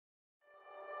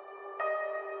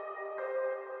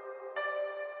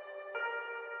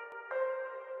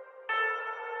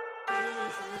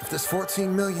If there's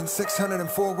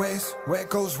 14,604 ways where it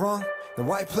goes wrong, then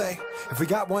why play? If we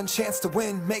got one chance to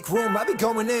win, make room, I'll be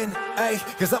going in. Ayy,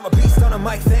 cause I'm a beast on a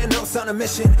mic, Thanos on a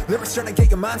mission. Lyrics trying to get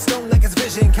your mind stoned like it's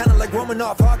vision. Kinda like roaming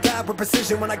off, Hawkeye with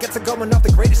precision. When I get to going off,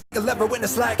 the greatest you'll ever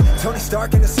witness. Like Tony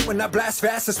Stark in the suit when I blast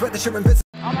fast. I swear that you're invincible.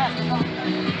 I'll have to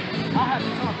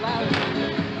talk louder.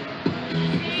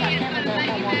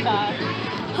 One more time.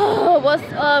 Oh, what's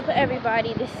up,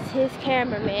 everybody? This is his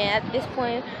cameraman. At this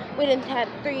point, we didn't have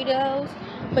 3 of those,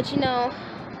 but you know,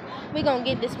 we gonna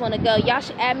get this one to go. Y'all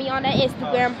should add me on that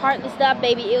Instagram, Heartless Stuff,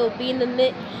 baby. It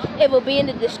will be in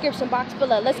the description box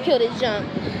below. Let's kill this junk.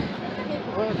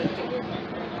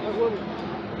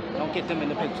 Don't get them in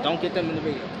the picture. Don't get them in the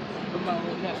video. Put my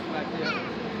little nest right there.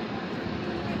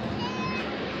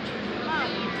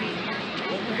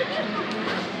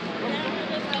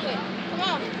 Come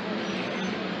on.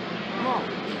 Come on.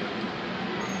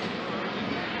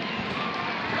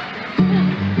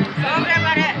 Sorry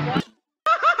about that.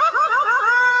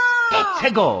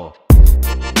 Tego.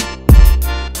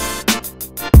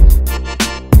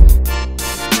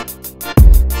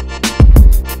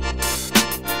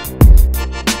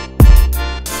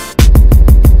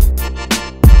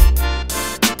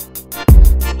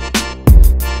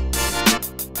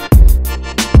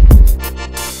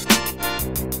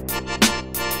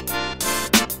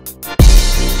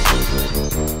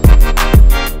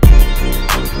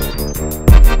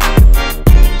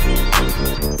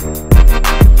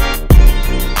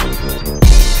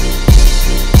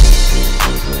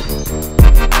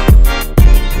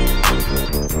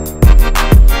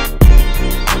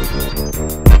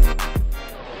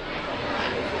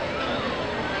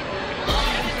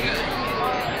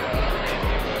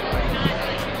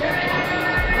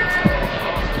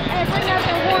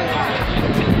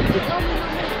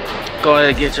 Go ahead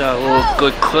and get y'all a little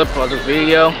good clip of the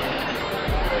video.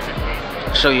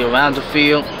 Show you around the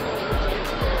field.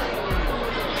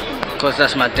 Of course,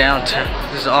 that's my downtown.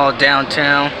 This is all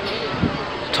downtown.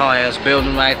 Tall ass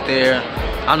building right there.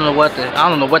 I don't know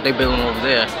what they building over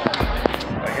there.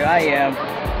 But here I am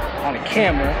on the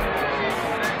camera.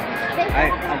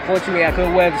 Unfortunately, I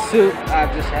couldn't wear the suit. I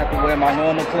just have to wear my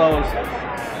normal clothes.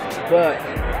 But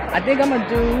I think I'm gonna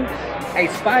do a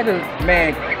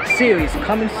Spider-Man series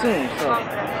coming soon, so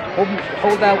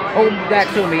hold that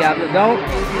to me. If you don't,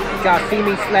 y'all see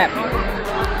me slap you.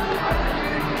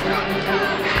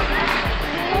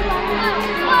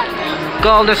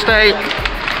 Golden State.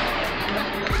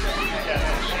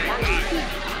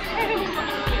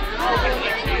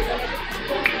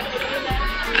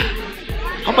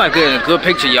 Hope I get a good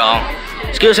picture, y'all.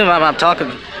 Excuse me if I'm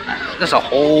talking. There's a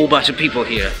whole bunch of people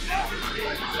here.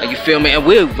 Like, you feel me? And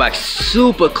we're like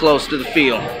super close to the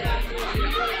field.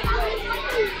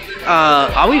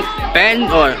 Are we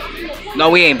batting or no?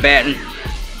 We ain't batting.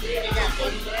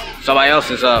 Somebody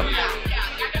else is up.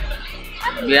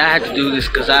 Yeah, I had to do this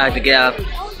because I had to get out,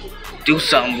 do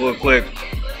something real quick.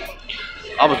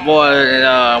 I was bored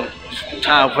and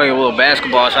trying to play a little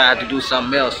basketball, so I had to do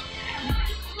something else.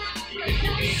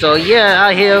 So yeah,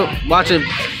 out here watching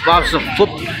some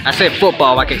football. I said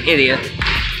football like an idiot.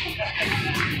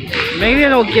 Maybe I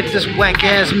don't get this whack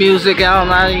ass music out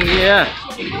of here.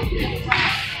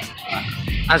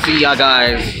 I'll see y'all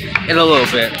guys in a little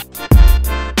bit.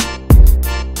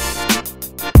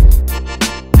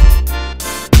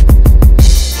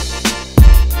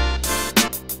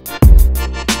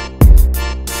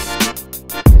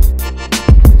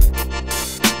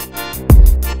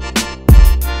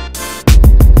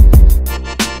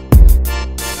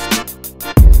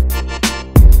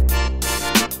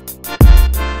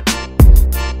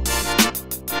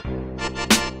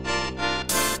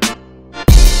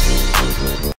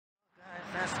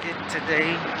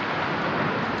 Today,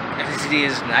 as it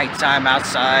is nighttime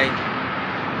outside,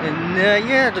 and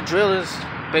yeah, the drill is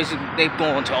basically they've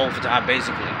gone to overtime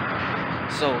basically.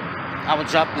 So I will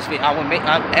drop this video. I will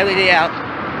edit it out.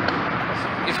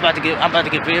 I'm about to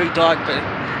get very dark, but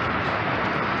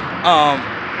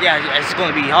yeah, it's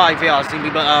gonna be hard if y'all see me.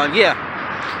 But yeah,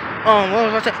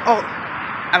 what was I saying? Oh,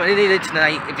 I'm gonna edit it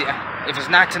tonight. If it's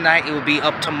not tonight, it will be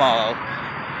up tomorrow.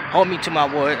 Hold me to my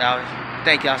word.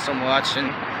 Thank y'all so much,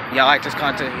 and y'all like this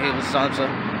content, hit with thumbs up.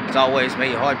 As always, may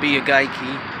your heart be your guide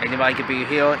key. Anybody can be a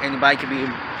hero, anybody can be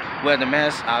wear the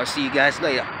mask. I'll see you guys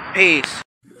later. Peace.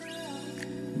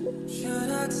 Should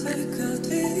I take a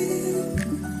leap?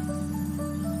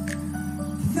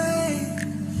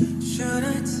 Faith, should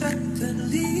I take the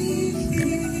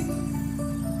leap?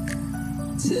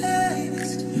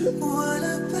 Taste what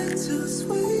I've been too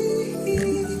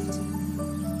sweet.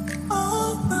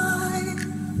 All my life.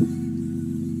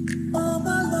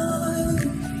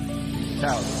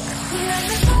 Talent.